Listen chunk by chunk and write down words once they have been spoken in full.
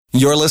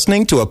You're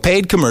listening to a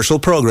paid commercial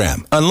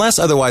program. Unless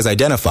otherwise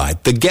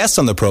identified, the guests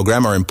on the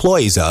program are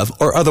employees of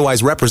or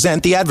otherwise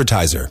represent the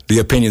advertiser. The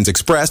opinions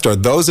expressed are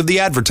those of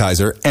the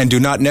advertiser and do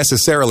not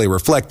necessarily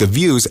reflect the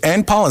views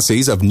and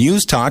policies of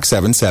News Talk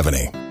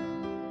 770.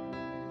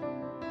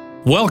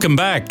 Welcome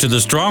back to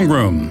the Strong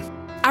Room.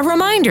 A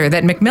reminder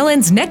that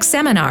MacMillan's next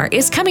seminar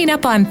is coming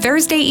up on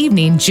Thursday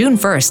evening, June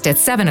 1st at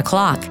 7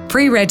 o'clock.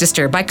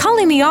 Pre-register by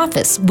calling the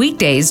office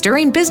weekdays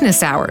during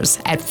business hours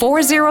at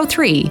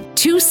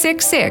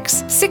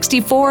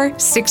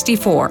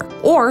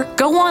 403-266-6464 or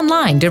go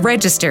online to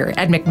register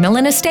at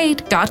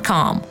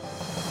MacMillanestate.com.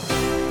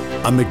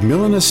 A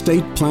MacMillan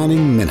Estate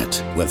Planning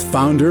Minute with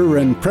founder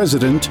and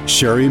president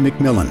Sheri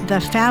MacMillan. The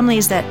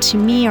families that to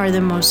me are the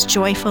most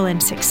joyful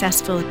and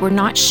successful were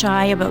not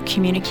shy about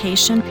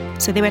communication,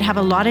 so they would have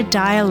a lot of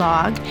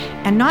dialogue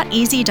and not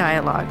easy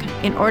dialogue.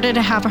 In order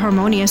to have a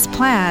harmonious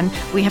plan,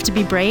 we have to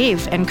be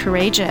brave and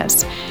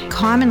courageous.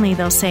 Commonly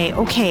they'll say,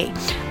 okay,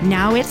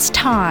 now it's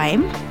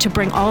time to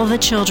bring all the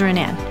children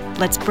in.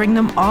 Let's bring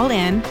them all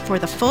in for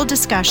the full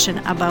discussion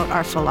about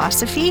our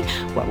philosophy,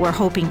 what we're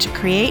hoping to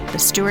create, the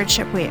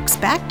stewardship we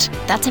expect.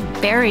 That's a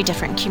very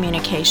different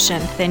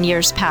communication than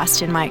years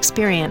past in my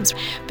experience,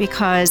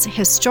 because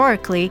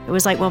historically it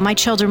was like, well, my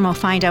children will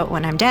find out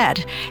when I'm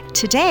dead.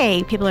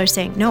 Today, people are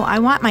saying, no, I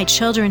want my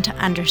children to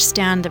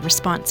understand the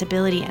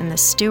responsibility and the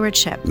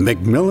stewardship.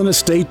 MacMillan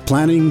Estate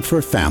Planning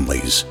for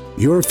Families.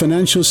 Your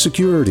financial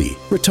security,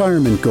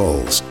 retirement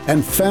goals,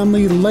 and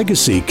family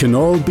legacy can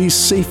all be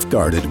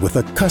safeguarded with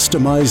a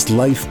customized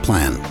life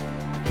plan.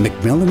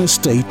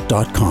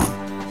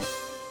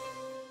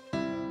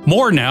 MacMillanestate.com.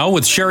 More now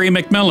with Sheri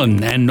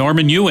MacMillan and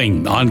Norman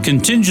Ewing on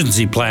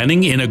contingency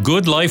planning in a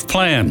good life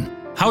plan.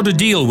 How to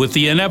deal with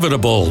the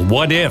inevitable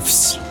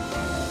what-ifs.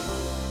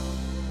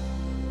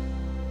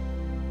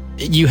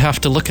 You have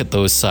to look at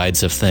those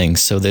sides of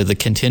things. So they're the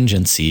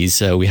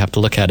contingencies. We have to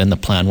look at in the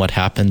plan what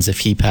happens if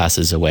he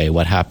passes away,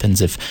 what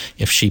happens if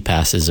she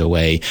passes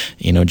away,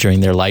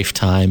 during their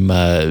lifetime,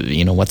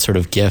 what sort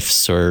of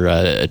gifts or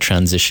a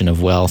transition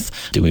of wealth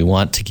do we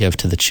want to give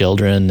to the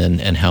children,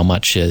 and how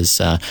much is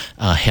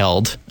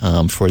held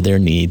for their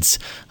needs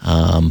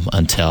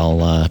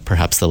until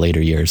perhaps the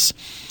later years.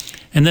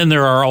 And then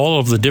there are all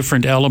of the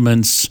different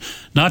elements,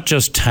 not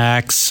just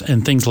tax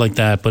and things like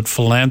that, but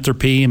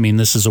philanthropy. I mean,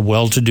 this is a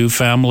well-to-do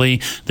family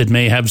that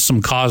may have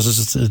some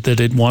causes that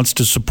it wants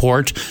to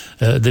support,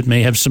 that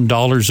may have some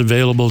dollars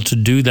available to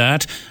do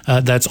that.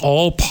 That's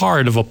all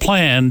part of a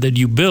plan that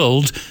you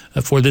build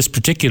for this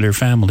particular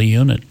family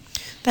unit.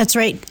 That's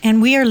right.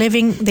 And we are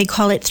living, they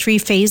call it 3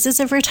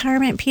 phases of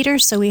retirement, Peter.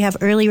 So we have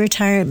early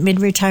retirement,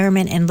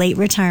 mid-retirement, and late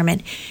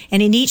retirement.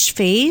 And in each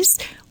phase,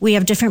 we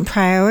have different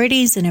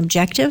priorities and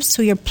objectives,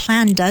 so your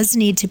plan does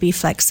need to be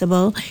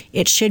flexible.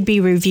 It should be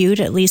reviewed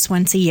at least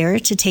once a year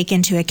to take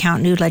into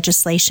account new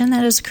legislation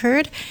that has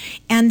occurred.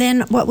 And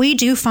then what we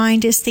do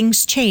find is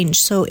things change.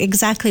 So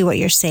exactly what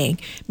you're saying.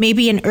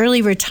 Maybe in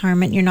early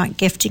retirement, you're not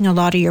gifting a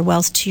lot of your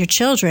wealth to your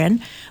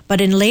children,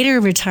 but in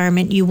later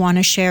retirement, you want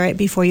to share it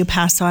before you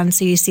pass on,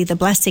 so you see the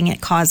blessing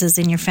it causes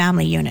in your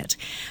family unit.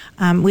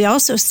 We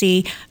also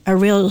see a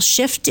real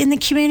shift in the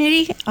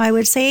community, I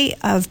would say,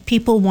 of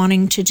people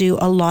wanting to do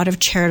a lot of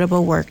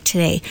charitable work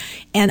today.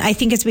 And I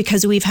think it's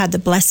because we've had the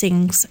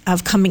blessings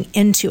of coming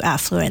into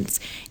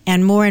affluence.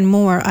 And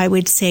more, I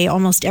would say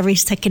almost every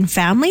second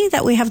family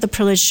that we have the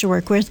privilege to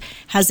work with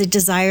has a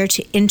desire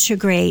to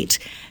integrate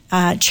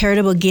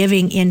charitable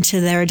giving into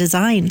their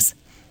designs.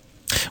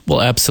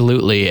 Well,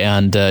 absolutely.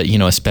 And,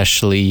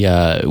 especially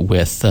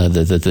with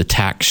the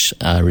tax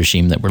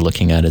regime that we're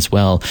looking at as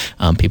well,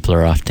 people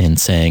are often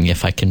saying,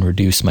 if I can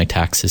reduce my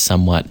taxes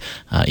somewhat,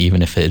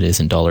 even if it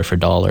isn't dollar for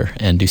dollar,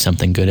 and do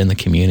something good in the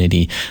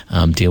community,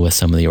 deal with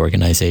some of the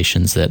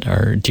organizations that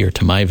are dear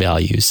to my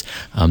values,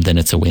 then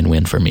it's a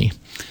win-win for me.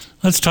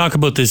 Let's talk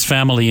about this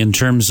family in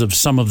terms of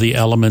some of the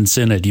elements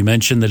in it. You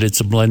mentioned that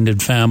it's a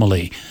blended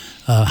family.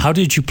 How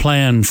did you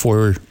plan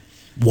for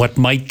what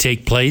might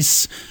take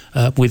place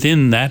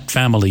within that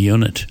family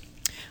unit?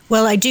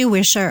 Well, I do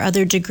wish our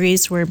other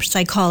degrees were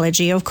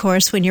psychology. Of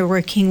course, when you're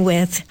working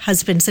with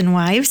husbands and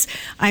wives,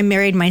 I'm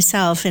married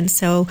myself, and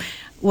so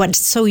what's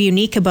so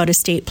unique about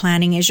estate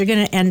planning is you're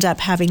going to end up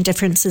having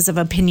differences of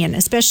opinion,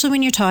 especially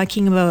when you're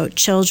talking about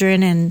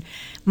children and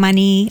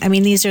money. I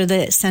mean, these are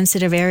the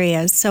sensitive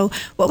areas. So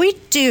what we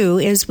do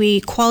is we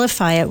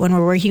qualify it when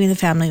we're working with a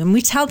family, and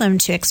we tell them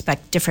to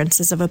expect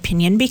differences of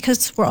opinion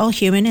because we're all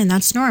human and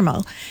that's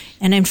normal.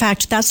 And in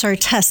fact, that's our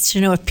test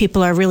to know if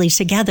people are really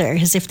together,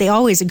 because if they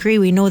always agree,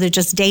 we know they're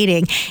just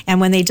dating.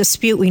 And when they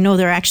dispute, we know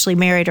they're actually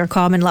married or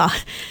common law.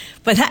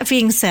 But that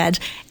being said,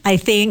 I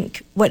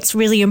think what's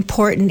really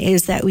important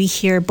is that we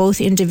hear both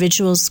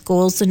individuals'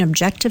 goals and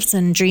objectives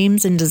and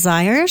dreams and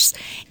desires,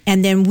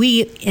 and then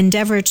we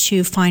endeavor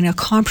to find a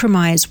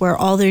compromise where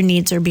all their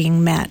needs are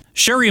being met.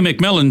 Sheri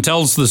MacMillan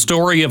tells the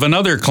story of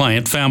another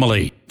client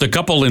family. The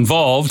couple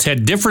involved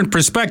had different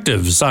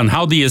perspectives on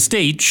how the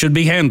estate should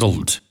be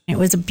handled. It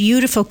was a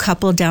beautiful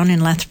couple down in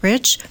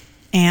Lethbridge.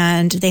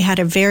 and they had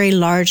a very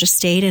large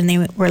estate, and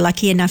they were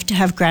lucky enough to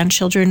have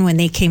grandchildren when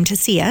they came to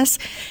see us.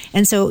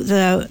 And so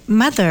the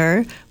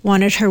mother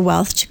wanted her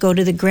wealth to go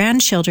to the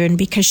grandchildren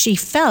because she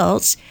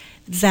felt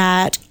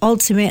that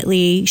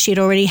ultimately she had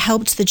already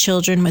helped the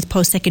children with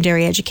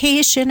post-secondary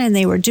education, and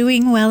they were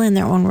doing well in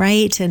their own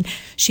right, and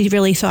she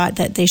really thought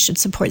that they should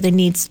support the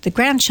needs of the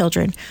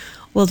grandchildren.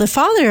 Well, the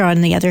father,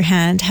 on the other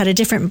hand, had a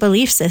different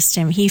belief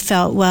system. He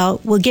felt,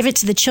 well, we'll give it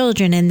to the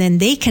children and then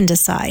they can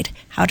decide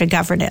how to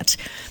govern it.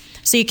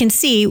 So you can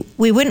see,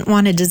 we wouldn't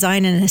want to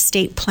design an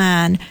estate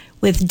plan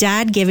with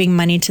dad giving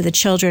money to the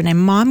children and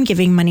mom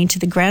giving money to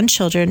the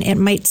grandchildren. It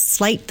might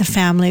slight the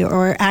family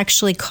or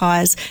actually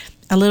cause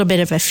a little bit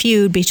of a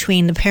feud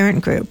between the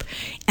parent group.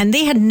 And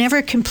they had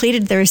never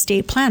completed their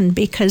estate plan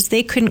because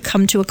they couldn't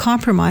come to a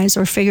compromise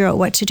or figure out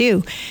what to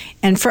do.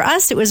 And for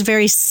us, it was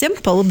very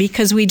simple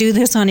because we do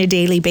this on a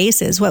daily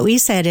basis. What we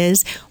said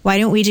is, why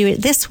don't we do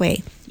it this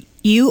way?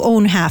 You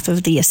own half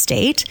of the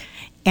estate,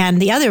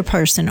 and the other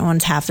person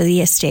owns half of the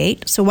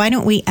estate. So why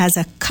don't we, as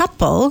a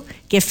couple,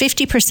 give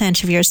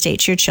 50% of your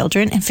estate to your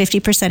children and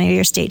 50% of your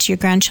estate to your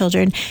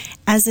grandchildren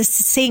as a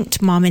succinct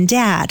mom and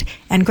dad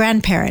and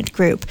grandparent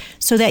group,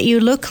 so that you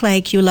look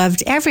like you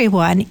loved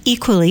everyone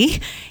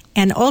equally,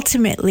 and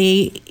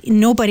ultimately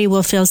nobody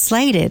will feel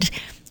slighted.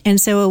 And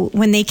so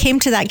when they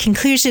came to that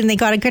conclusion, they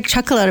got a good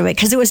chuckle out of it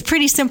because it was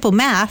pretty simple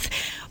math.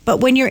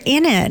 But when you're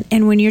in it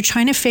and when you're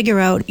trying to figure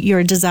out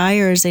your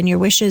desires and your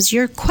wishes,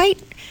 you're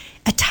quite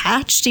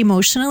attached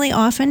emotionally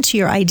often to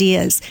your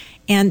ideas.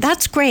 And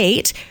that's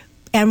great.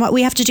 And what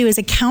we have to do is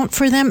account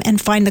for them and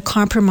find the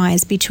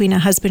compromise between a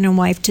husband and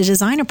wife to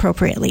design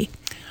appropriately.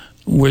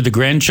 Were the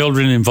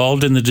grandchildren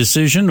involved in the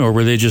decision, or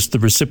were they just the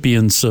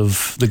recipients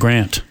of the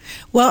grant?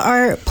 Well,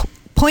 our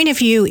point of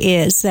view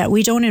is that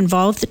we don't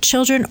involve the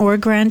children or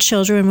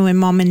grandchildren when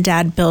mom and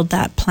dad build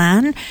that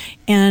plan.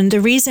 And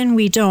the reason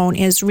we don't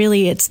is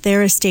really it's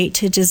their estate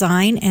to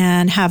design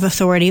and have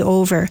authority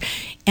over.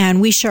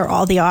 And we share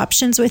all the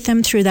options with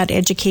them through that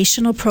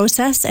educational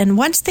process. And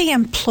once they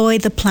employ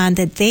the plan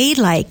that they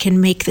like and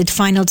make the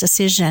final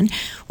decision,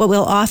 what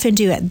we'll often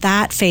do at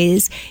that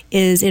phase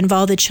is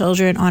involve the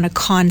children on a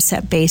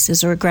concept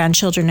basis, or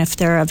grandchildren if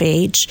they're of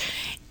age.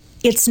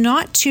 It's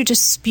not to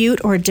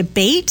dispute or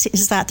debate,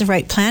 is that the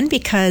right plan?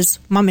 Because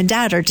mom and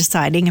dad are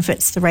deciding if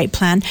it's the right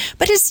plan,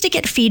 but it's to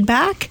get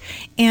feedback.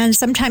 And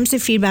sometimes the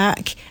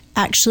feedback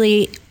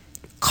actually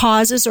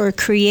causes or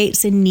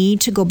creates a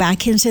need to go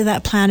back into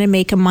that plan and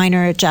make a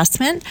minor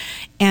adjustment.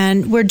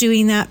 And we're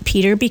doing that,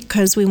 Peter,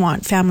 because we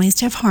want families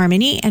to have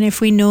harmony. And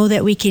if we know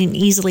that we can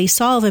easily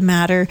solve a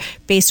matter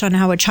based on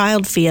how a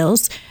child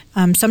feels,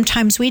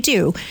 sometimes we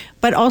do,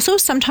 but also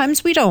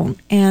sometimes we don't.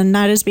 And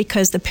that is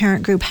because the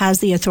parent group has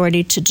the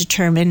authority to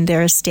determine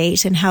their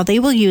estate and how they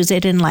will use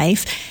it in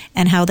life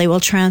and how they will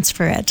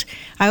transfer it.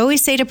 I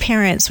always say to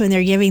parents when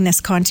they're giving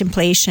this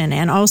contemplation,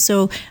 and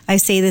also I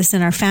say this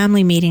in our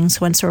family meetings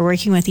once we're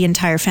working with the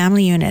entire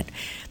family unit,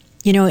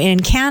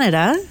 in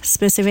Canada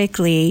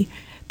specifically,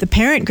 the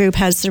parent group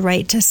has the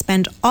right to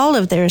spend all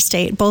of their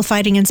estate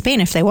bullfighting in Spain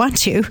if they want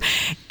to.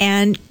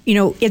 And,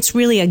 it's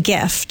really a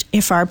gift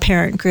if our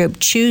parent group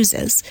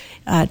chooses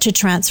to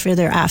transfer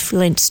their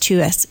affluence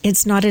to us.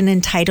 It's not an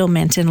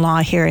entitlement in law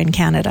here in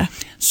Canada.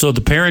 So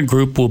the parent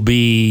group will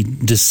be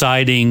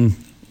deciding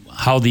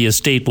how the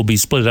estate will be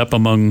split up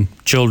among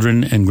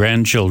children and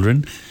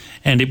grandchildren.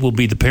 And it will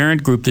be the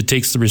parent group that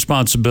takes the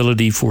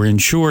responsibility for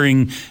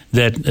ensuring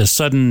that a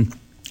sudden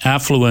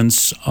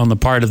affluence on the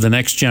part of the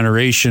next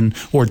generation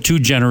or 2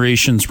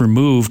 generations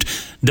removed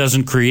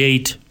doesn't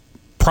create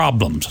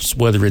problems,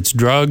 whether it's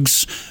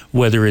drugs,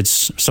 whether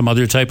it's some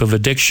other type of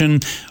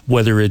addiction,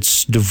 whether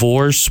it's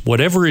divorce,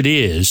 whatever it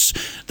is,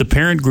 the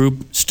parent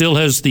group still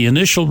has the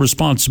initial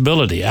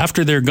responsibility.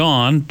 After they're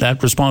gone,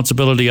 that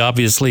responsibility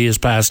obviously is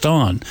passed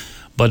on.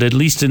 But at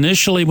least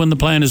initially when the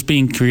plan is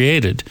being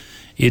created,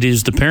 it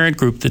is the parent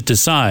group that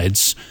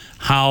decides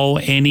how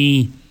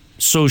any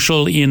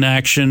social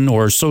inaction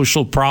or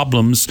social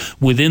problems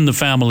within the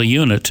family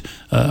unit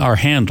are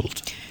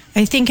handled.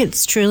 I think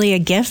it's truly a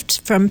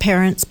gift from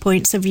parents'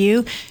 points of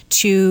view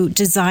to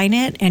design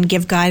it and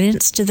give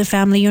guidance to the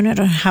family unit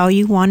on how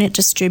you want it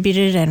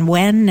distributed and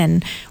when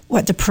and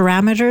what the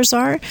parameters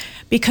are.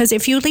 Because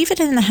if you leave it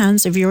in the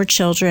hands of your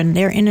children,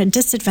 they're in a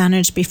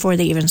disadvantage before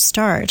they even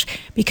start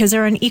because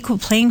they're on equal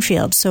playing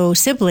field. So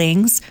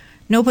siblings,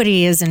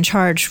 nobody is in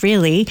charge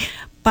really,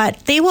 but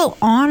they will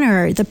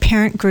honor the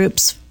parent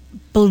group's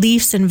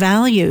beliefs and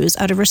values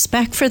out of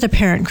respect for the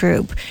parent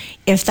group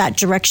if that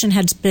direction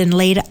has been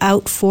laid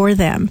out for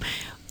them.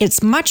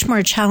 It's much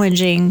more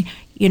challenging,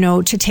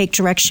 to take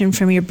direction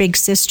from your big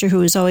sister who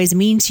was always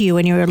mean to you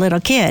when you were a little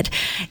kid.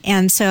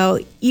 And so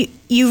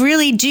you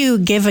really do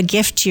give a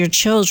gift to your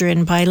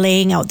children by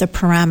laying out the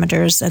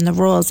parameters and the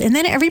rules. And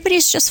then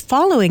everybody's just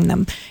following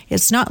them.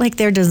 It's not like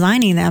they're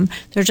designing them.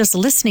 They're just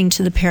listening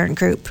to the parent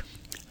group.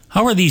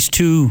 How are these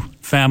 2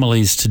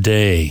 families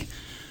today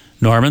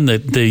Norman,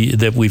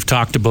 that we've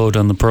talked about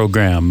on the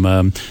program?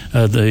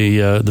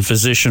 The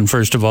physician,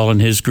 first of all, and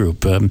his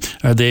group.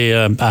 Are they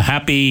a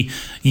happy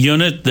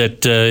unit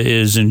that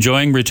is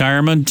enjoying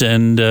retirement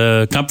and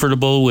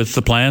comfortable with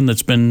the plan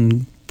that's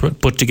been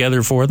put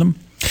together for them?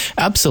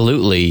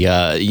 Absolutely.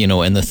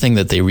 And the thing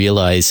that they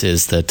realize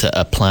is that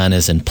a plan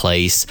is in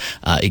place.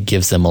 It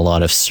gives them a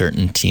lot of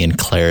certainty and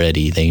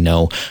clarity. They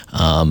know,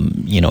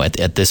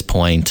 at this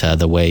point,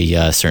 the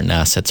way certain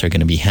assets are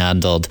going to be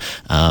handled,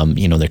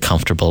 they're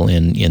comfortable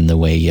in the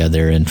way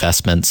their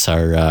investments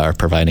are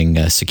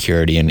providing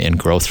security and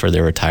growth for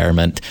their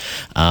retirement.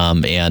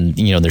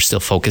 They're still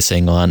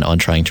focusing on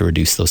trying to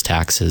reduce those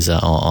taxes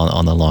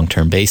on the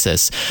long-term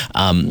basis.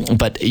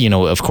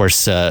 Of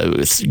course,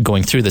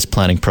 going through this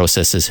planning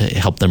process has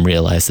helped them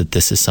realize that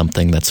this is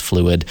something that's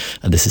fluid.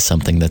 This is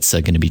something that's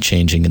going to be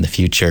changing in the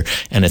future.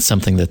 And it's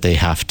something that they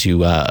have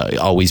to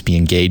always be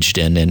engaged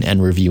in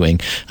and reviewing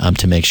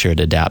to make sure it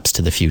adapts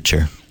to the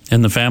future.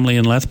 And the family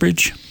in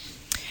Lethbridge?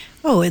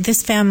 Oh,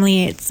 this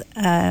family, it's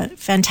a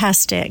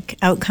fantastic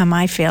outcome,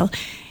 I feel.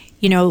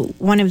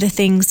 One of the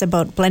things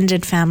about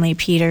blended family,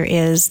 Peter,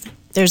 is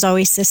there's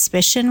always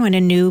suspicion when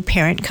a new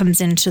parent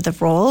comes into the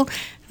role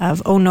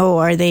of, oh no,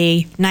 are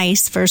they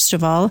nice, first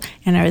of all,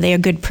 and are they a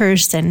good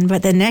person?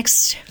 But the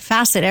next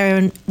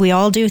facet we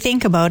all do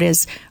think about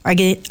is, are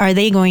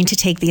they going to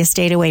take the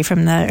estate away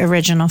from the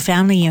original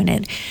family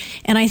unit?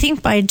 And I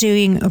think by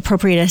doing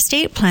appropriate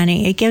estate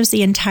planning, it gives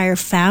the entire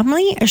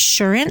family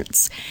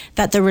assurance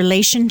that the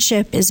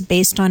relationship is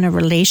based on a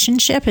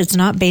relationship. It's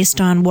not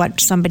based on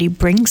what somebody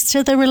brings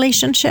to the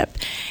relationship.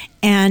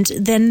 And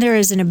then there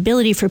is an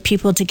ability for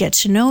people to get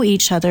to know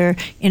each other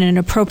in an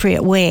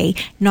appropriate way,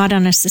 not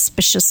on a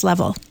suspicious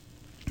level.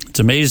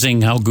 It's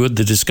amazing how good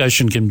the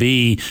discussion can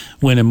be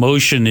when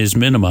emotion is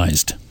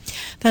minimized.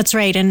 That's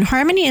right. And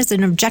harmony is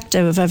an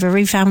objective of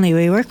every family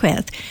we work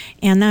with.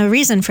 And the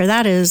reason for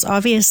that is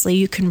obviously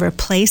you can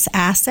replace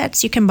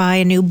assets. You can buy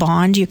a new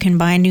bond. You can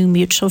buy a new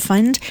mutual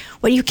fund.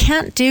 What you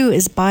can't do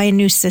is buy a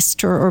new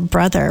sister or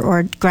brother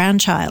or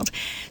grandchild.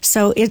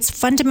 So it's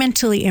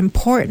fundamentally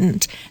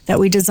important that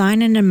we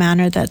design in a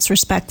manner that's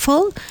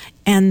respectful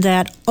and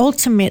that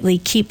ultimately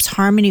keeps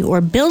harmony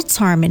or builds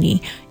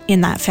harmony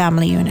in that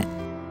family unit.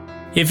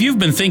 If you've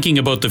been thinking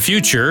about the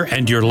future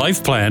and your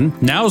life plan,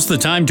 now's the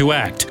time to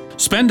act.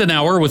 Spend an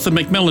hour with the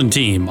MacMillan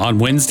team on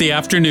Wednesday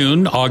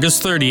afternoon,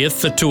 August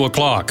 30th at 2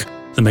 o'clock.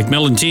 The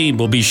MacMillan team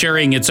will be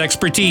sharing its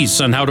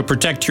expertise on how to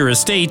protect your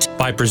estate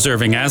by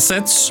preserving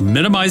assets,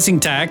 minimizing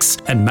tax,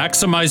 and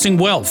maximizing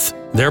wealth,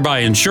 thereby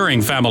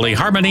ensuring family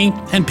harmony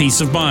and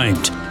peace of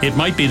mind. It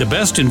might be the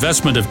best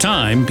investment of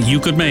time you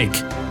could make.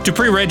 To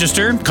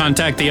pre-register,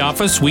 contact the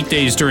office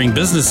weekdays during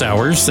business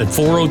hours at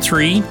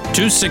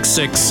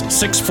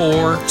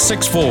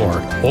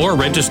 403-266-6464 or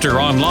register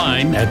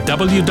online at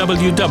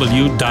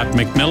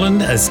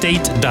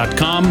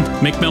www.macmillanestate.com.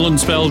 MacMillan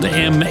spelled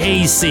MacMillan.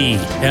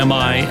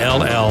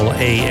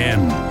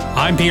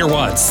 I'm Peter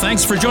Watts.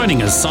 Thanks for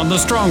joining us on The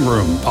Strong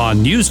Room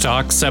on News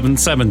Talk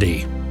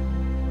 770.